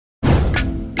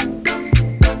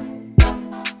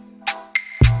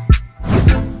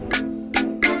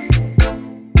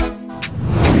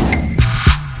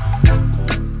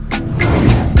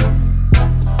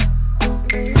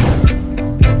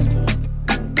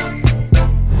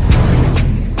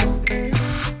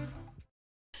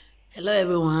Hello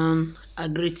everyone, I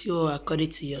greet you all according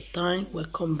to your time.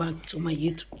 Welcome back to my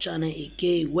YouTube channel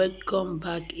again. Welcome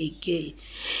back again.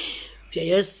 If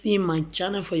you're just seeing my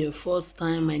channel for your first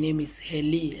time, my name is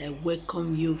Heli. I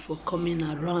welcome you for coming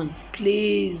around.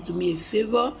 Please do me a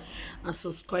favor and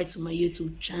subscribe to my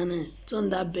YouTube channel.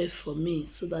 Turn that bell for me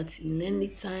so that in any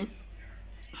time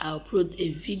I upload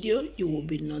a video, you will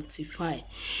be notified.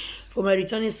 For my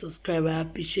returning subscriber, I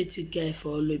appreciate you guys for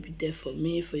always be there for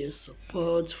me, for your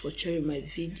support, for sharing my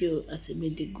video. As I may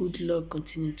the good Lord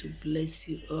continue to bless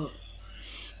you all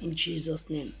in Jesus'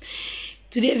 name.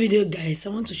 Today video, guys, I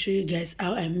want to show you guys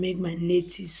how I make my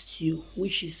native stew,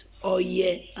 which is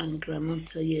oil and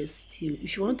groundnut oil stew.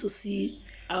 If you want to see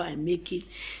how I make it,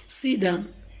 sit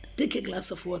down, take a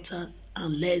glass of water,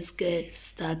 and let's get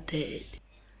started.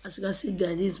 As you can see,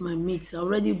 guys, this is my meat. I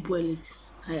already boiled it.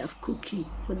 I have cooked it.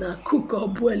 Whether I cook or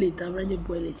boil it, I already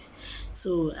boiled it.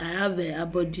 So I have a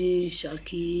abodi,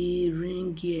 shaki,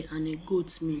 ring here, and a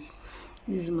goat's meat.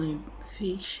 This is my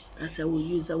fish that I will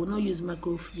use. I will not use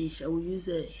mackerel fish. I will use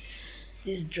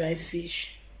this dry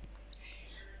fish.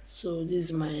 So this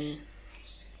is my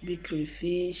big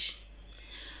fish.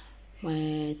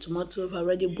 My tomato. I've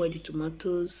already boiled the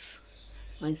tomatoes.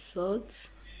 My salt,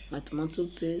 my tomato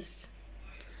paste,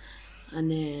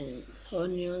 and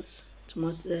onions,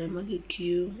 tomato, maggi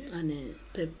cube, and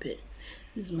pepper.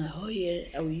 This is my oil.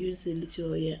 I will use a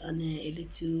little oil and a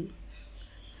little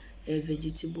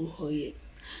vegetable oil.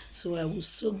 So I will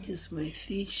soak this my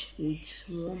fish with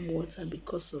warm water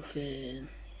because of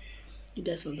you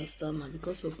guys understand now,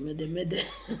 because of mede.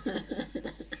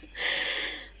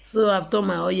 So I've turned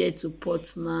my oil to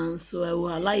pot now. So I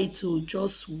will allow it to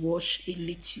just wash a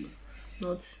little,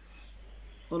 not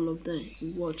all of them.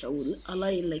 Watch, I will allow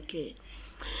it like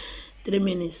 3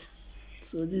 minutes.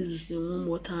 So this is the warm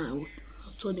water. I will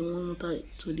turn the warm water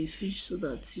to the fish so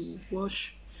that it will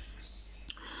wash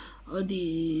all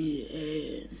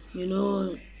the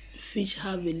fish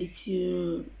have a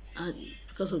little, and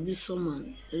because of this summer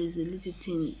there is a little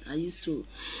thing I used to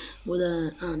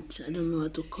mother ant, I don't know how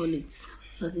to call it,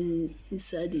 that is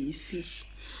inside the fish.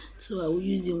 So I will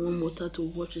use the warm water to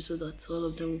wash it so that all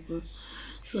of them will go.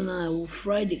 So now I will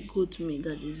fry the goat meat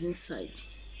that is inside.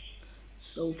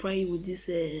 So I will fry it with this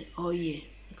oil,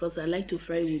 because I like to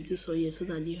fry it with this oil so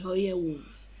that the oil will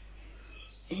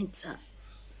enter.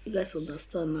 You guys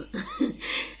understand now?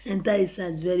 Enter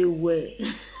inside very well.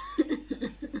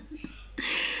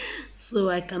 So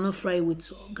I cannot fry it with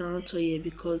groundnut oil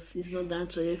because it's not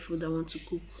groundnut oil food I want to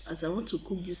cook. As I want to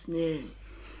cook this oil,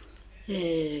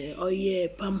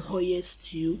 palm oil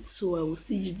stew, so I will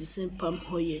still use the same palm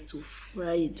oil to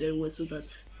fry it very well so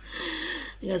that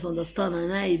you guys understand.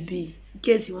 And I be, in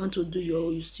case you want to do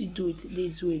you still do it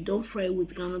this way. Don't fry it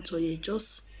with groundnut oil,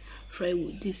 just fry it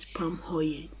with this palm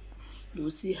oil. You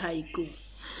will see how it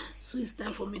goes. So it's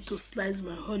time for me to slice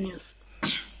my onions.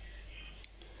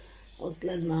 I'll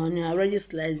slice my onion. I already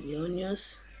sliced the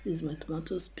onions. This is my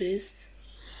tomato paste.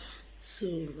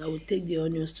 So I will take the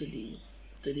onions to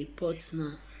the pot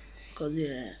now, because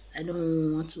I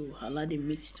don't want to allow the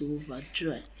meat to over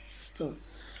dry. Stop.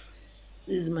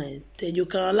 This is my taste. You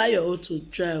can allow your own to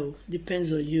dry,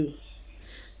 depends on you.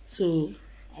 So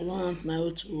I don't want my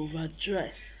own to over dry.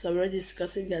 So I already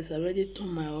discussing, guys. I already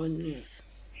turned my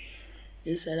onions.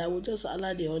 This side I will just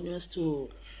allow the onions to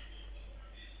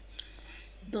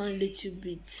done a little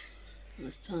bit.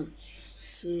 Understand?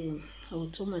 So I will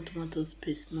turn my tomato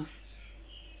paste now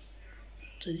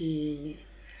to the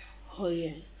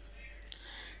oil.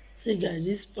 See, guys,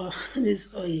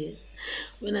 this oil,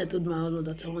 when I told my husband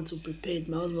that I want to prepare it,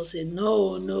 my husband said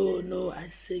no. I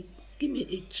said, give me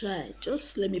a try,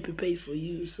 just let me prepare it for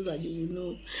you so that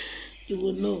you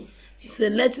will know. He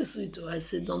said, let it sweet. I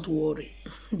said, don't worry.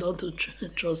 Don't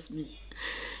trust me.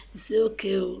 He said,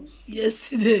 okay.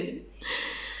 Yesterday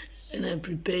when I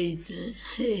prepare it,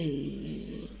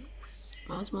 hey,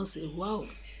 my husband said, wow,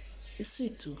 it's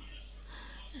sweet too.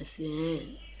 I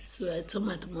said, so I turn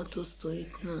my tomatoes to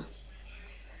it now.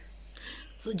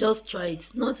 So just try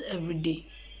it. Not every day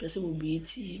person will be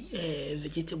eating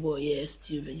vegetable oil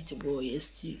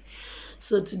stew.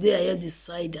 So today I have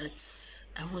decided that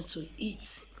I want to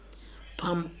eat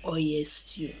palm oil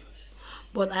stew.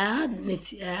 But I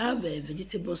have a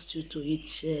vegetable stew to eat.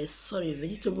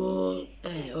 Vegetable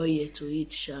oil to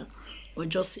eat, but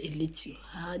just a little.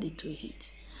 I had it to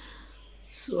eat.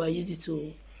 So I used it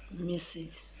to mix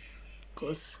it,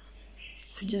 because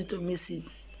if you use it to mix it,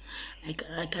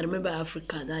 I can remember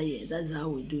Africa that year. That's how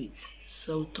we do it.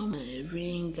 So turn my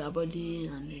ring, abodi,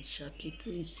 and shaki to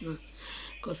it now,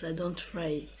 because I don't fry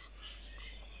it.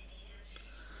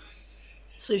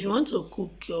 So if you want to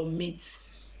cook your meat,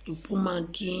 You put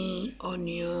maggi,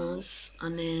 onions,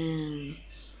 and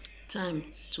thyme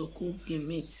to cook the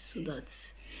meat so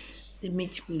that the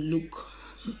meat will look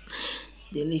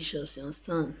delicious. You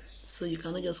understand? So you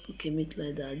cannot just cook a meat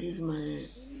like that. This is my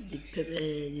the pepper.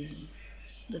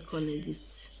 They call it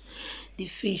this the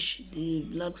fish, the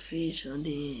black fish, and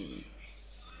the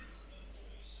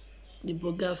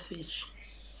burger fish.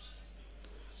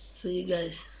 So you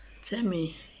guys tell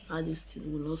me how this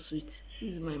thing will not sweet.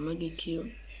 This is my Maggi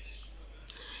cube.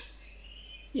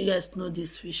 You guys know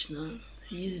this fish now.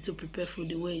 You use it to prepare food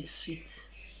the way it's sweet.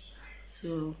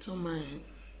 So turn my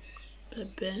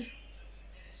pepper.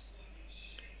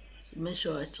 So make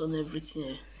sure I turn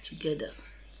everything together.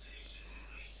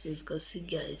 So as you can see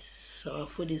guys, our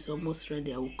food is almost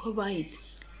ready. I will cover it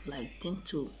like 10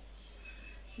 to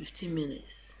 15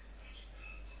 minutes.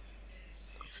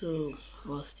 So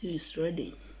our stew is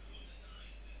ready.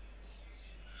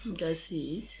 You guys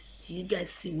see it? Do you guys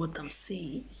see what I'm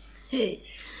seeing? Hey,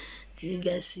 do you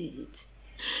guys see it?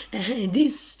 In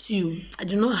this stew, I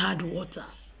do not add water.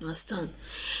 You understand?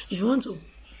 If you want to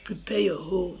prepare your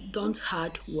whole, don't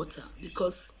add water,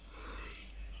 because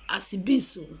as it be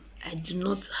so, I do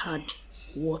not add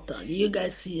water. Do you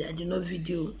guys see? I do not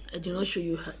show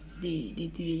you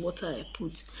the water I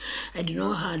put. I do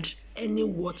not add any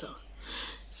water.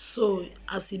 So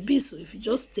as it be so, if you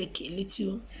just take a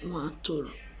little one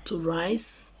to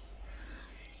rice,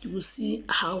 you will see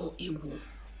how it will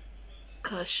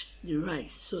catch the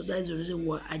rice. So that's the reason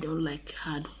why I don't like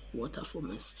hard water for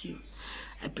my stew.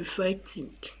 I prefer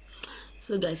thick.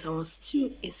 So guys, our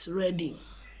stew is ready.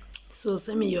 So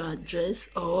send me your address,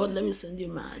 or let me send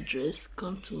you my address.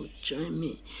 Come to join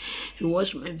me. If you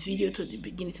watch my video to the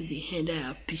beginning to the end, I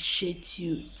appreciate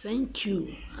you. Thank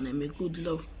you, and I may good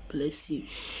Lord bless you.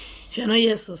 If you're not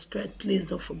yet subscribed, please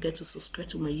don't forget to subscribe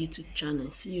to my YouTube channel.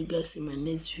 See you guys in my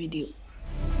next video.